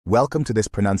Welcome to this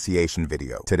pronunciation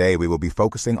video. Today we will be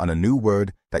focusing on a new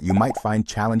word that you might find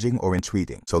challenging or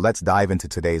intriguing. So let's dive into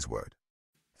today's word.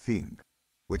 Zinc,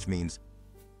 which means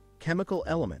chemical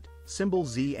element, symbol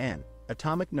Zn,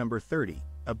 atomic number 30,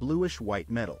 a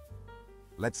bluish-white metal.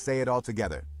 Let's say it all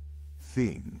together.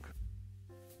 Zinc.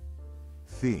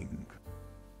 Zinc.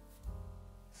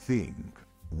 Zinc.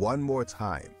 One more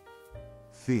time.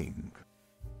 Zinc.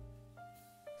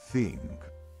 Zinc.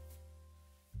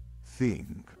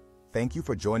 Zinc. Thank you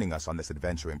for joining us on this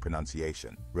adventure in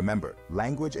pronunciation. Remember,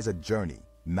 language is a journey,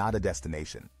 not a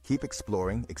destination. Keep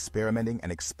exploring, experimenting,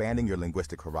 and expanding your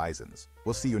linguistic horizons.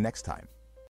 We'll see you next time.